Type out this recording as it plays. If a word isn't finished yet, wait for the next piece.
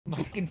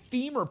fucking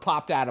femur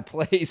popped out of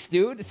place,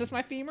 dude. Is this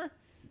my femur?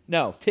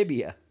 No,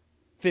 tibia.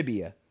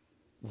 Fibia.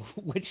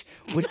 Which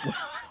what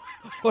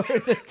are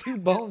the two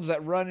bones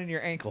that run in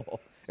your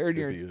ankle? Or in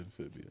your...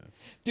 Fibia.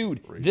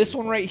 Dude, this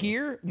one right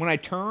here, when I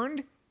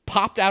turned,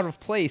 popped out of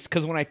place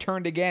because when I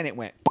turned again, it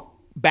went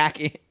back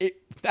in.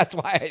 That's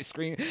why I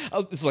screamed.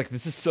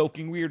 This is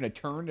soaking weird. And I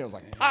turned, and I was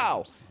like,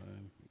 pow.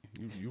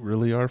 You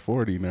really are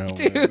 40 now,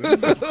 Dude. man.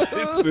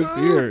 It's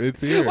here.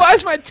 It's here. Why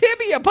is my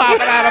tibia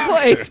popping out of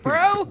place,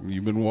 bro?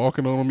 You've been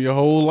walking on them your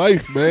whole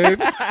life, man.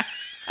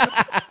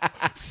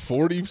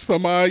 40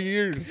 some odd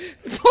years.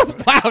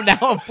 Wow, now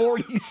I'm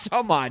 40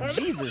 some odd.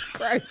 Jesus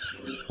Christ.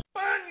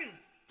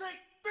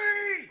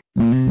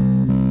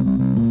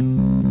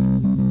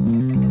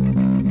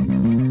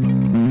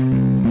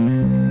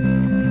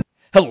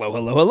 Hello,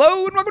 hello,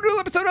 hello, and welcome to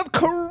another episode of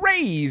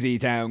Crazy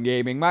Town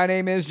Gaming. My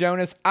name is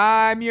Jonas.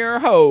 I'm your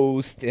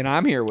host, and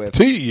I'm here with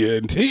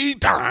TNT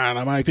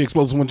Dynamite, the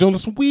explosive one.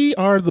 Jonas, we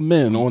are the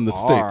men on the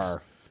sticks.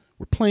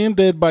 We're playing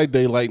Dead by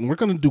Daylight, and we're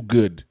going to do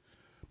good.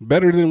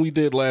 Better than we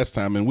did last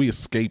time, and we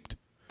escaped.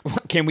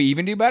 Can we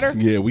even do better?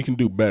 Yeah, we can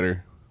do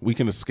better. We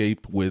can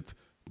escape with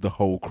the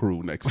whole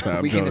crew next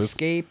time, We Jonas. can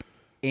escape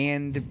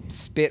and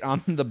spit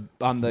on the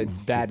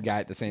bad guy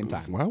at the same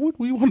time. Why would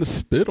we want to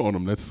spit on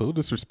him? That's so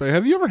disrespectful.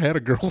 Have you ever had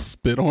a girl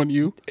spit on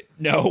you?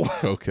 No.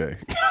 Okay.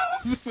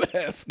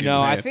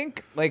 No, I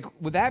think,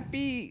 would that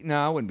be...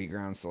 No, it wouldn't be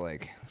grounds to,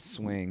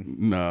 swing.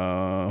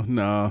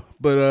 No.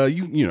 But,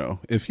 you know,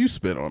 if you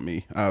spit on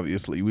me,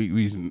 obviously,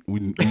 we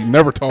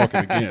never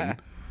talking again.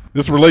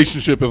 This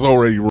relationship is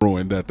already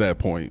ruined at that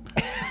point.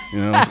 You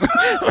know?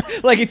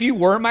 If you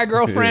were my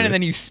girlfriend and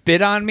then you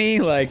spit on me,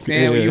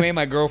 damn, you ain't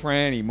my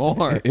girlfriend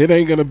anymore. It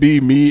ain't going to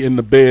be me in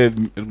the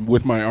bed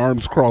with my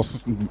arms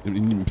crossed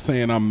and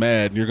saying I'm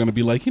mad. And you're going to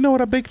be like, you know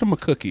what, I baked him a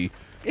cookie.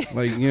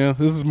 This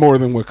is more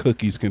than what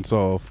cookies can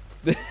solve.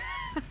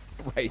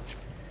 Right.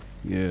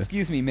 Yeah.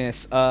 Excuse me,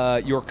 miss.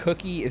 Your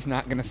cookie is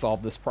not going to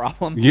solve this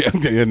problem. Yeah,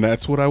 and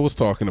that's what I was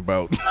talking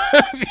about.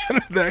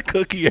 That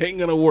cookie ain't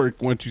going to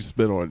work once you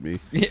spit on me.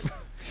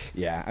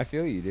 Yeah, I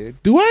feel you,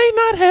 dude. Do I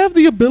not have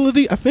the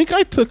ability? I think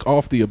I took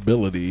off the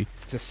ability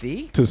to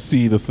see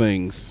the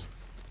things.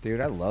 Dude,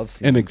 I love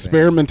seeing and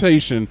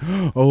experimentation.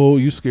 Things. Oh,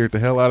 you scared the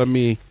hell out of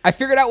me. I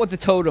figured out what the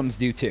totems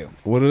do, too.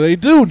 What do they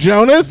do,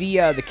 Jonas?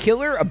 The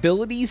killer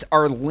abilities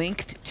are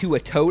linked to a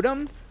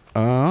totem.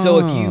 Ah. So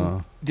if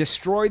you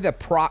destroy the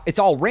it's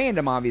all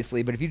random,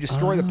 obviously, but if you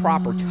destroy the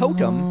proper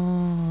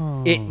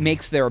totem, it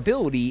makes their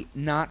ability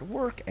not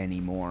work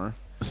anymore.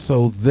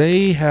 So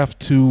they have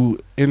to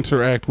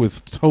interact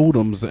with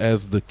totems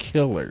as the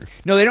killer.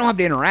 No, they don't have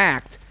to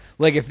interact.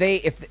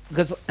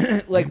 Because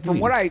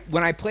when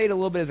I played a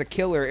little bit as a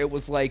killer, it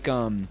was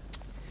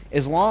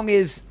as long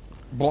as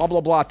blah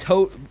blah blah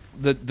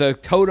the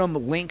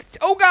totem linked.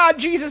 Oh God,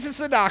 Jesus, it's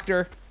the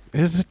doctor.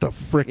 Is it the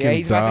frickin' Yeah,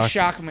 he's about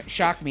doc? to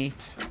shock me.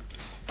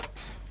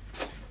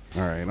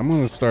 All right, I'm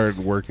gonna start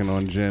working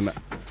on Jen.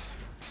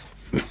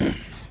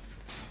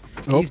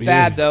 He's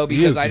bad though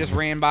because I just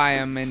ran by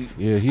him and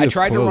I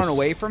tried to run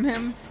away from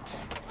him,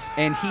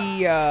 and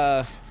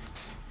I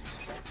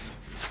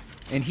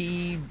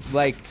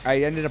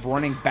ended up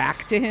running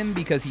back to him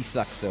because he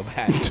sucks so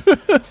bad.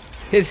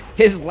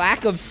 His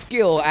lack of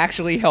skill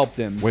actually helped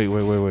him. Wait.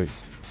 Well,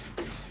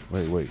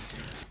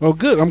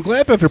 good. I'm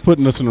glad that they're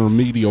putting us in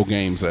remedial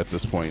games at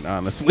this point.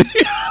 Honestly,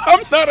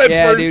 I'm not at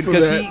first dude, to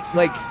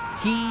that.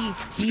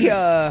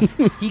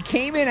 He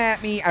came in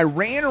at me. I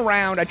ran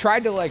around. I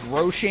tried to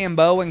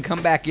Rochambeau and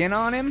come back in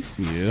on him.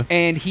 Yeah.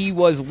 And he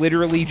was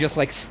literally just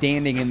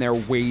standing in there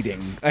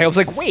waiting. I was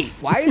like, wait,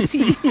 why is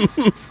he?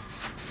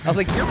 I was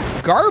like, you're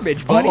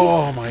garbage, buddy.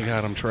 Oh my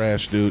God, I'm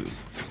trash, dude.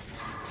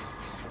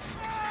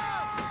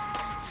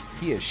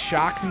 He has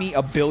shocked me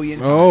a billion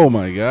times. Oh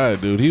my God,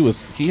 dude.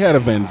 He had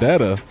a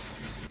vendetta.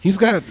 He's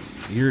got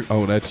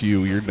that's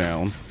you. You're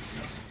down.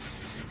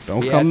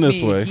 Don't come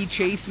this way. He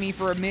chased me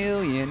for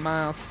 1,000,000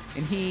 miles,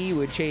 and he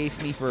would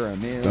chase me for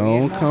 1,000,000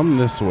 Don't miles. come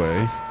this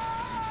way.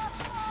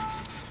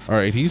 All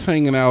right, he's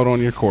hanging out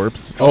on your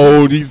corpse.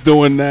 Oh, he's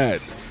doing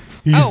that.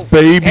 He's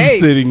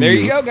babysitting you. There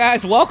you go,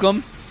 guys.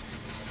 Welcome.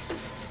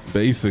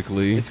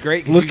 Basically. It's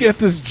great. Look at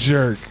this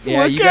jerk.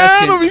 Yeah, Look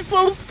at him. He's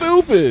so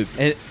stupid.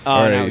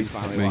 Now he's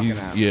finally walking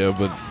out. Yeah,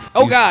 but...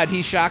 Oh, God,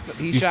 he shocked that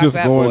boy. He's just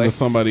going to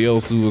somebody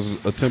else who was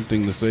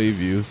attempting to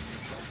save you.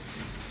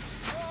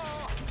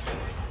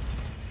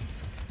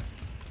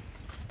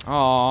 Aww.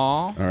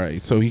 All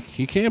right, so he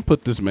can't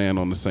put this man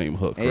on the same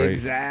hook, right?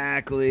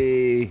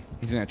 Exactly.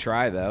 He's going to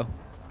try, though.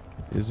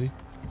 Is he?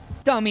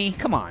 Dummy,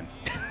 come on.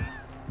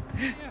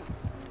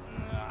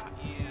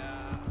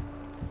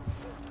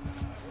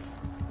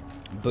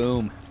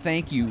 Boom.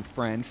 Thank you,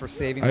 friend, for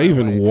saving my life. I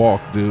even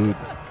walked, dude.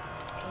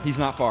 He's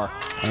not far.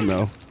 I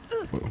know.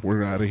 But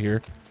we're out of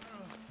here.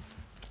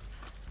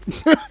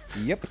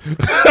 Yep.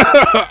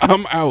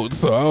 I'm out,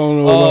 so I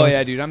don't know. Oh,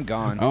 yeah, dude, I'm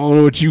gone. I don't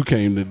know what you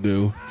came to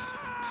do.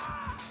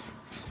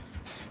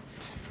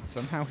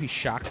 Somehow he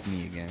shocked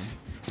me again.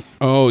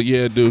 Oh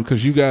yeah, dude,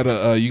 because you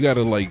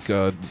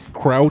gotta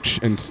crouch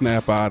and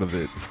snap out of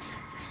it.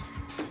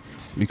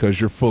 because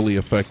you're fully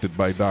affected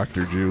by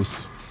Dr.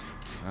 Juice.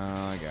 Oh,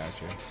 I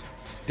gotcha.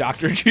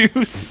 Dr.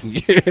 Juice?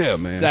 Yeah,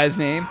 man. Is that his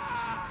name?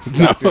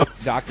 No.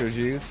 Dr.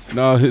 Juice?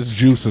 No, his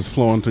juice is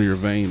flowing through your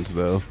veins,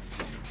 though.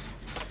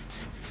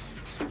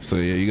 So,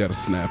 yeah, you got to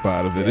snap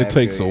out of it. Yeah, it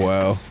takes a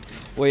while.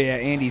 Well, yeah,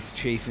 Andy's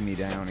chasing me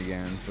down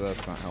again, so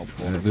that's not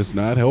helpful. It is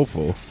not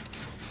helpful.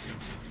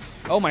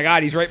 Oh, my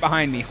God, he's right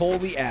behind me.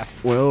 Holy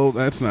F. Well,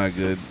 that's not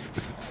good.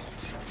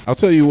 I'll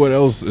tell you what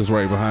else is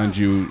right behind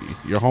you.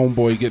 Your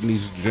homeboy getting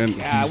these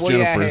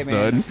Jennifers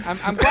done.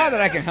 I'm glad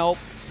that I can help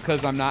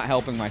because I'm not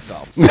helping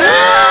myself. So.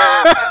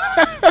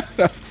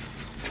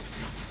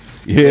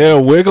 Yeah,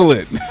 wiggle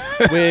it.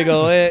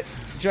 Wiggle it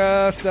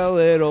just a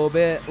little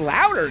bit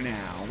louder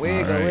now.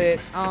 Wiggle it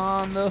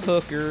on the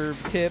hooker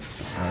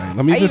tips. All right,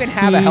 let me I just even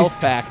have a health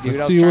pack, dude.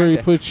 Let's see where he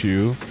put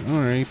you. All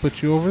right,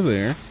 put you over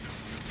there.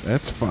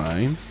 That's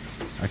fine.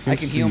 I can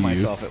heal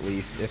myself at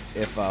least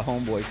if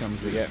homeboy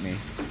comes to get me.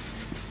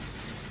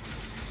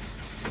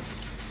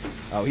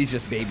 Oh, he's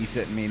just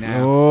babysitting me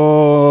now.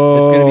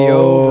 Oh, it's gonna be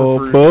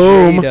over for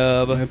boom!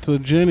 J-Dub. That's a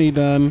Jenny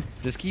done.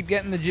 Just keep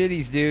getting the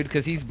jitties, dude,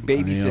 because he's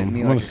babysitting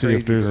me. I want to see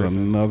if there's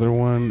another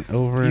one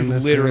over in this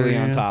He's literally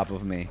area. on top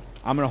of me.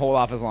 I'm gonna hold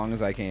off as long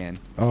as I can.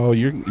 Oh,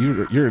 you're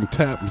in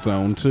tap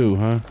zone too,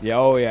 huh? Yeah.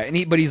 Oh yeah.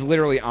 But he's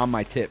literally on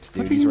my tips,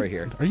 dude. He's right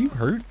here. Are you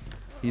hurt?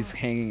 He's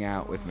hanging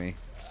out with me.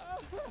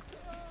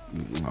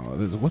 Oh,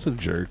 what a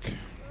jerk.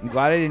 I'm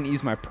glad I didn't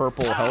use my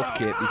purple health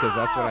kit because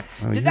that's what I.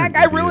 Did you're that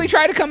guy really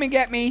try to come and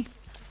get me?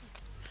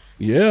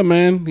 Yeah,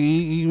 man.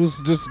 He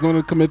was just going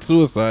to commit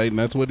suicide, and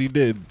that's what he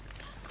did.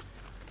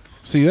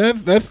 See,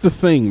 that's the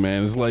thing,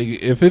 man. It's like,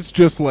 if it's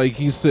just like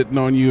he's sitting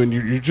on you and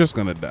you're just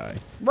going to die.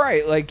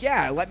 Right. Like,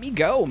 yeah, let me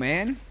go,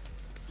 man.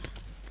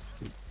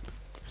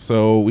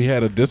 So we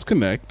had a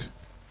disconnect.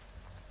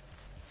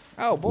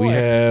 Oh, boy. We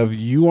have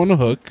you on the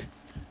hook,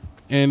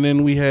 and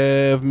then we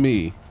have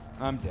me.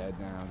 I'm dead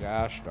now.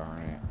 Gosh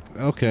darn it.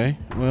 Okay,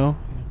 well,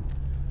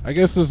 I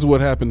guess this is what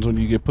happens when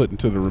you get put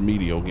into the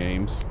remedial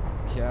games.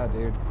 Yeah,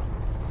 dude.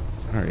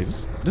 All right,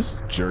 this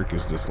jerk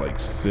is just like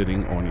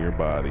sitting on your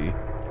body.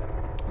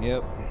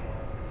 Yep.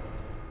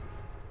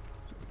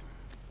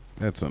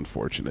 That's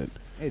unfortunate.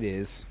 It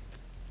is.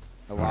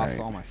 I lost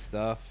all my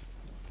stuff.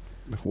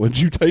 What'd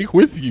you take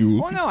with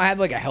you? Oh, no, I had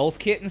like a health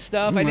kit and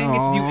stuff. I didn't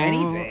get to do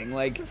anything.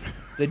 Like,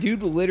 the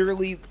dude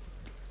literally,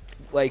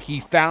 like, he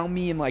found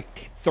me in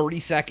like 30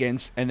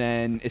 seconds, and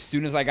then as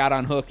soon as I got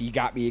unhooked, he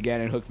got me again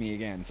and hooked me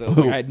again. So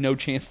like, I had no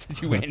chance to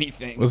do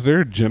anything. Was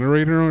there a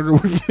generator under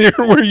there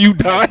where you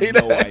died? I had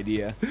no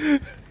idea.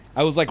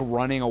 I was like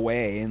running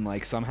away, and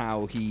like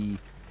somehow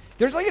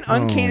there's like an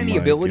uncanny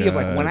ability of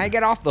like when I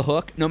get off the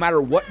hook, no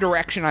matter what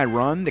direction I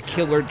run, the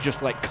killer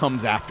just like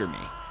comes after me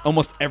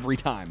almost every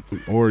time.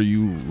 Or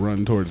you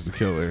run towards the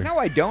killer. No,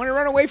 I don't. I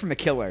run away from the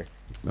killer.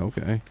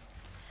 Okay.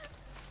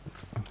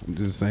 I'm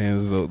just saying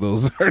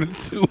those are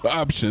the two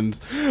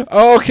options.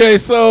 Okay,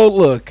 so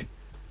look.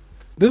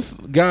 This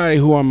guy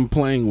who I'm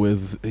playing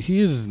with, he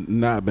has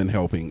not been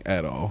helping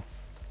at all.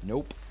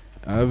 Nope.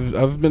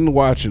 I've been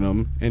watching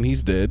him, and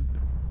he's dead.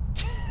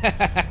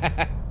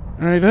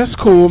 All right, that's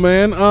cool,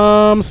 man.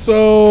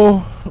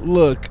 So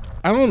look,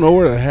 I don't know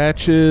where the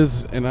hatch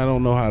is, and I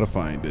don't know how to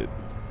find it.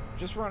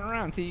 Just run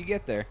around until you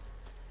get there.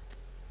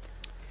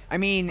 I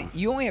mean,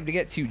 you only have to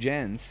get 2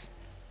 gens.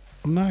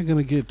 I'm not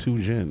gonna get 2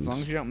 gens. As long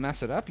as you don't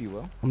mess it up, you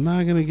will. I'm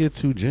not gonna get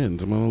 2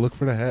 gens. I'm gonna look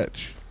for the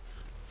hatch,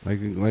 like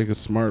a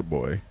smart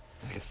boy.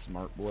 Like a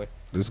smart boy.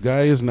 This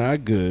guy is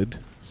not good,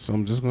 so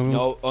I'm just gonna.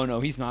 No, oh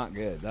no, he's not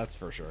good. That's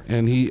for sure.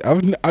 And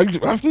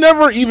I've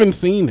never even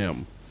seen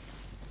him.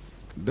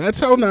 That's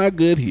how not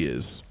good he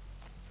is.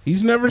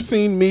 He's never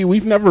seen me.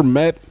 We've never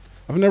met.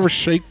 I've never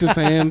shaked his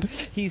hand.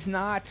 He's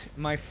not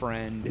my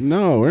friend.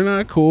 No, we're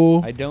not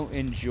cool. I don't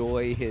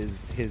enjoy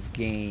his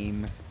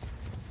game.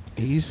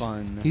 He's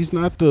fun. He's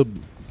not the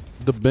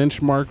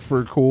benchmark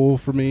for cool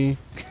for me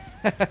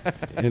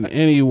in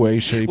any way,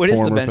 shape, what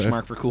form. What is the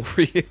benchmark for cool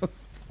for you?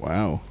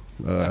 Wow.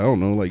 I don't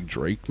know, like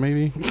Drake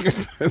maybe?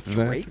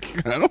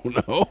 Drake? I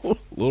don't know.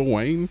 Lil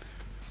Wayne.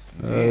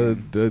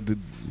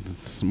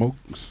 Smoke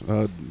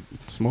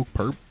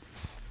perp.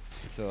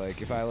 So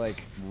like if I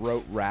like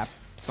wrote rap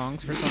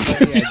songs for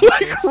somebody,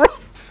 I'd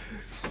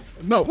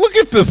no, look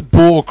at this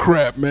bull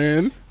crap,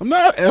 man. I'm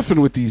not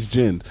effing with these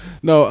gins.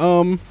 No,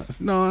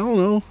 no, I don't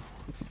know.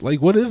 Like,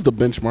 what is the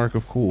benchmark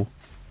of cool?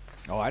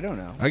 Oh, I don't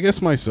know. I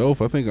guess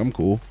myself. I think I'm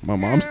cool. My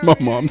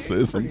mom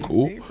says I'm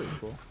cool.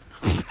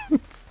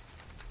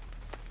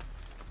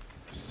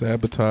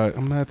 Sabotage.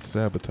 I'm not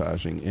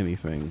sabotaging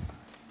anything.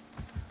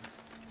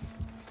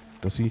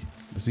 Does he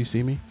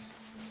see me?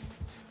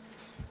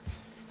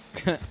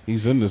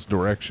 He's in this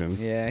direction.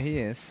 Yeah, he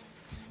is.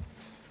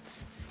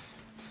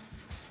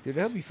 Dude,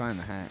 I hope you find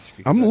the hatch.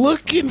 I'm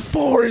looking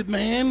for it,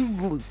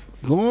 man.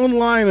 Go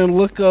online and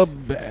look up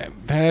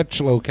hatch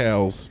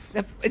locales.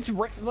 It's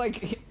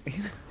like...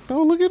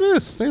 Oh, look at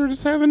this. They were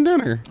just having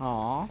dinner.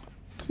 Aw.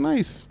 It's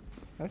nice.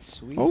 That's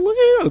sweet. Oh, look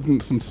at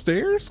it. Some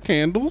stairs,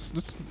 candles.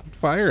 It's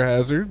fire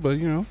hazard, but,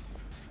 you know,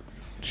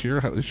 it's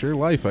your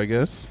life, I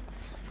guess.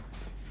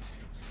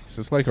 Is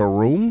this like a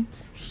room?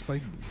 Just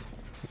like,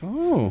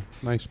 oh,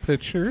 nice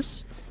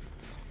pictures.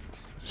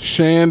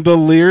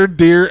 Chandelier,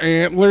 deer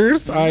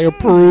antlers. I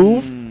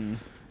approve.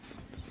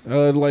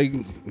 Like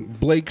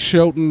Blake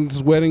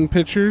Shelton's wedding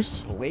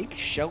pictures. Blake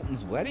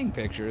Shelton's wedding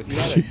pictures? He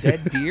had a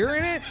dead deer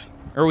in it?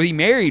 Or he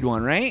married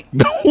one, right?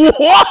 No.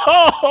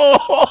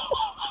 Whoa!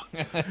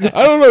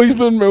 I don't know. He's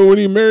been when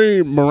he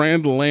married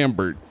Miranda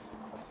Lambert.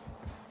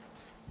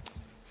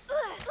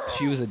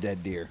 She was a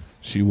dead deer.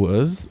 She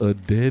was a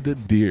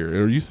dead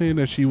deer. Are you saying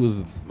that she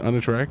was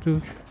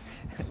unattractive?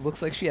 It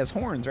looks like she has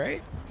horns,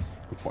 right?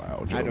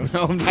 Wow, I Jonas.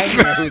 don't know. I don't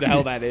know who the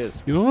hell that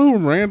is. You don't know who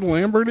Miranda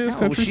Lambert is?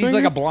 No, Country she's singer?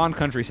 like a blonde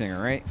country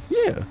singer, right?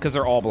 Yeah. Because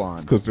they're all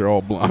blonde. Because they're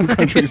all blonde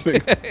country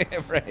singers.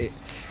 Right.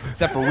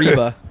 Except for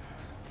Reba.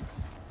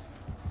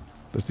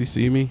 Does he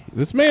see me?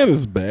 This man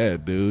is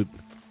bad, dude.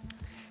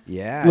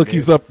 Yeah. Look, dude.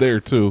 he's up there,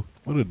 too.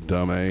 What a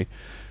dumb A.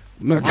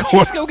 I'm not Why don't you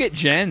going. just go get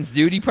Jen's,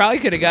 dude? You probably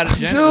could have got a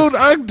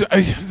Jen.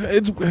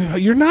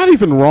 Dude, you're not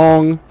even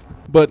wrong.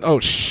 But, oh,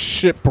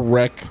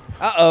 shipwreck.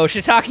 Uh-oh,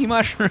 shiitake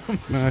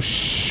mushrooms.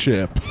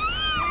 Ship.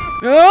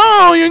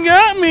 Oh, you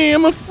got me.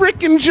 I'm a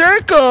freaking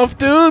jerk off,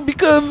 dude,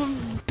 because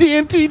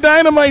TNT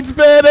Dynamite's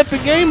bad at the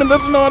game and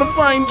doesn't know how to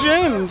find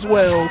gens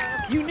well.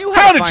 You knew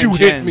How to did find you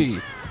hit gens. me?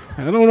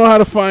 I don't know how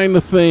to find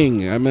the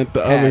thing. I meant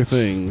the other Hatch.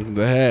 thing.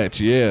 The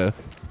hatch, yeah.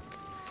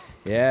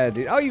 Yeah,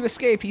 dude. Oh, you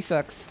escaped. He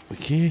sucks.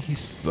 Yeah, he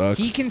sucks.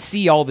 He can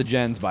see all the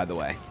gens, by the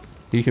way.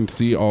 He can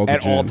see all the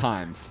At all gens.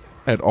 times.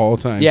 At all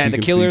times. Yeah, he the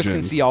can killers see can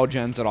gens. see all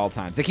gens at all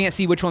times. They can't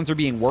see which ones are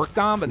being worked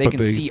on, but they But can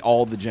they- see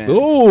all the gens.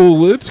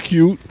 Oh, that's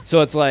cute.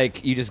 So it's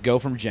like you just go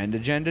from gen to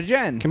gen to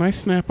gen. Can I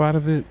snap out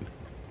of it?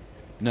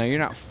 No, you're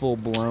not full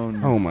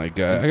blown. Oh my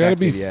god. I gotta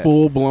be Infected yet.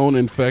 full blown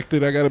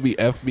infected. I gotta be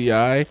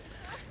FBI.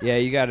 Yeah,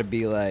 you got to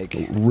be like,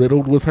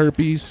 Riddled with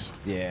herpes.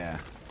 yeah,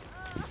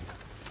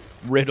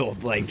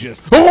 riddled, like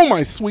just. Oh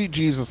my sweet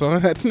Jesus. Oh,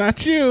 that's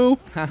not you.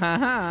 Ha ha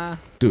ha.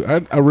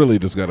 Dude, I really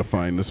just gotta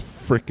find this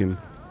freaking.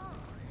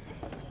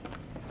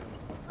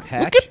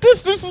 Hatch. Look at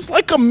this. This is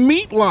like a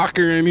meat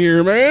locker in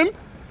here, man.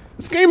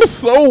 This game is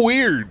so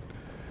weird.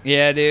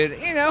 Yeah, dude.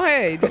 You know,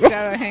 hey, just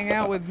gotta hang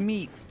out with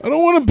meat. I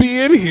don't want to be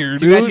in here,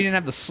 Too bad you dude. didn't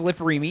have the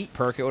slippery meat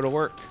perk. It would have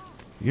worked.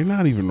 You're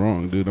not even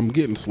wrong, dude. I'm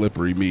getting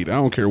slippery meat. I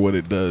don't care what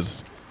it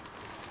does.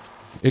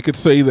 It could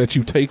say that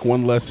you take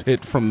one less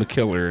hit from the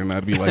killer, and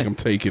I'd be like, I'm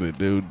taking it,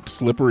 dude.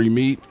 Slippery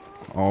meat,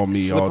 all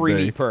me Slippery all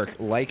day. meat perk,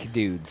 like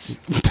dudes.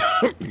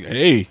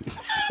 Hey,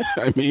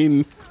 I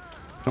mean,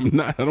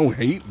 I don't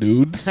hate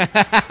dudes.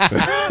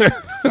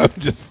 I'm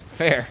just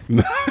Fair.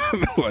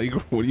 like,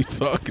 what are you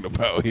talking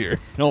about here?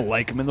 You don't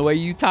like them in the way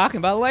you talking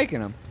about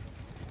liking them.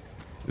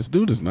 This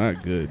dude is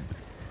not good.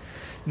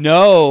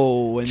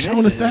 No, and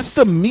Jonas, this that's is-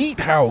 the meat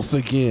house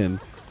again.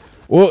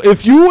 Well,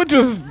 if you would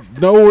just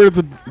know where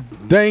the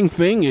dang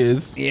thing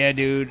is, Yeah,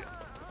 dude.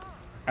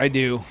 I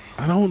do.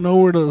 I don't know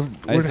where the.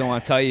 I just don't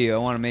want to tell you. I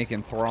want to make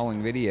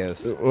enthralling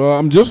videos. Well,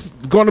 I'm just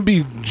going to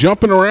be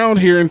jumping around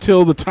here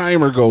until the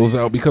timer goes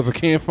out because I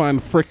can't find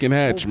the freaking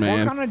hatch, Well,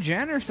 man. work on a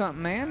gen or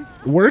something, man.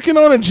 Working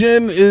on a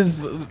gen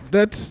is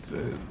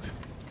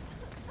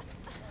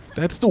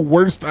that's the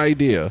worst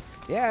idea.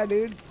 Yeah,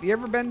 dude. You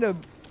ever been to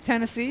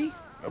Tennessee?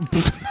 I'm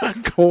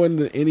not going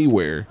to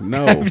anywhere.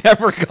 No, I've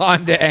never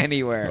gone to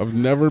anywhere. I've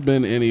never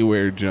been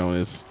anywhere,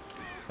 Jonas.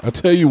 I'll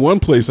tell you one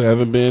place I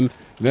haven't been, and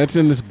that's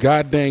in this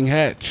goddamn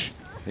hatch.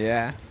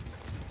 Yeah.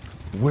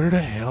 Where the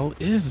hell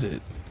is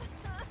it?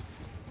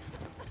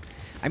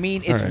 I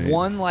mean, it's Alright.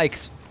 one like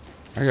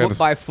I gotta foot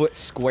by foot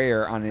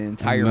square on an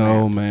entire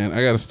No, map. man.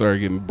 I got to start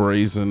getting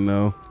brazen,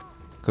 though.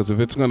 Because if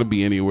it's going to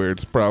be anywhere,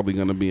 it's probably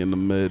going to be in the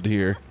mid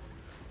here.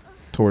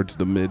 Towards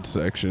the mid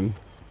section.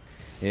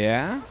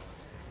 Yeah.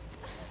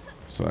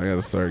 So I got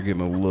to start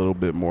getting a little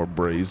bit more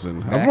brazen.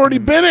 Back I've already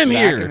been in back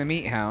here. in the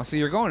meat house. So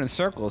you're going in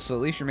circles. So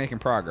at least you're making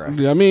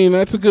progress. I mean,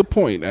 that's a good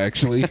point,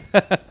 actually.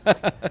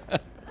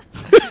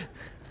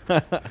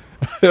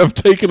 I've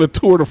taken a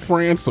tour to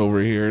France over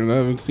here, and I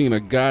haven't seen a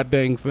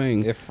goddamn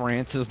thing. If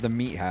France is the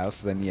meat house,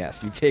 then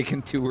yes, you've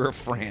taken tour of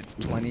France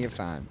plenty of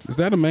times. Is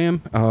that a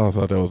man? Oh, I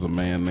thought that was a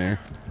man there.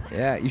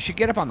 Yeah, you should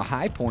get up on the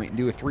high point and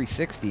do a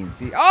 360 and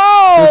see.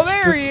 Oh,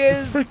 there he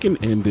is.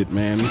 Freaking end it,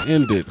 man.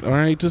 End it. All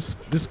right, just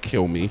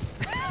kill me.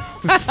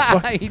 Just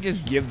He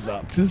just gives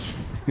up. Just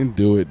fucking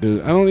do it,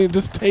 dude. I don't even.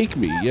 Just take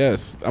me.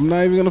 Yes, I'm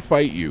not even gonna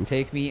fight you.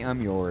 Take me,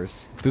 I'm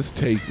yours. Just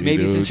take me,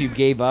 Maybe dude. since you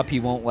gave up, he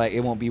won't like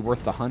it won't be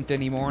worth the hunt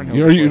anymore. And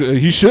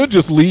He should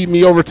just lead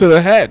me over to the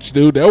hatch,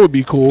 dude. That would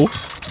be cool.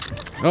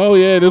 Oh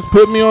yeah, just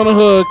put me on a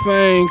hook.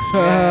 Thanks.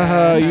 Ha ha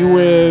ha. You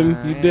win.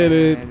 You did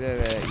it. I did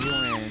it. You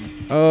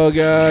win. Oh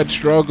god,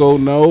 struggle.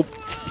 Nope.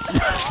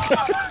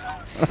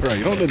 All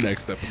right, on the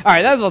next episode. All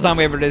right, that's all the time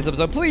we have for today's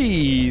episode.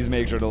 Please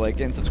make sure to like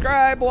and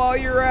subscribe while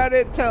you're at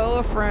it. Tell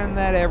a friend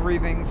that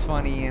everything's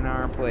funny in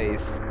our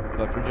place,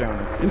 but for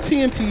Jonas, And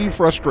TNT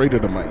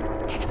frustrated him.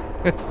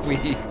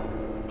 we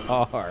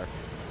are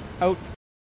out.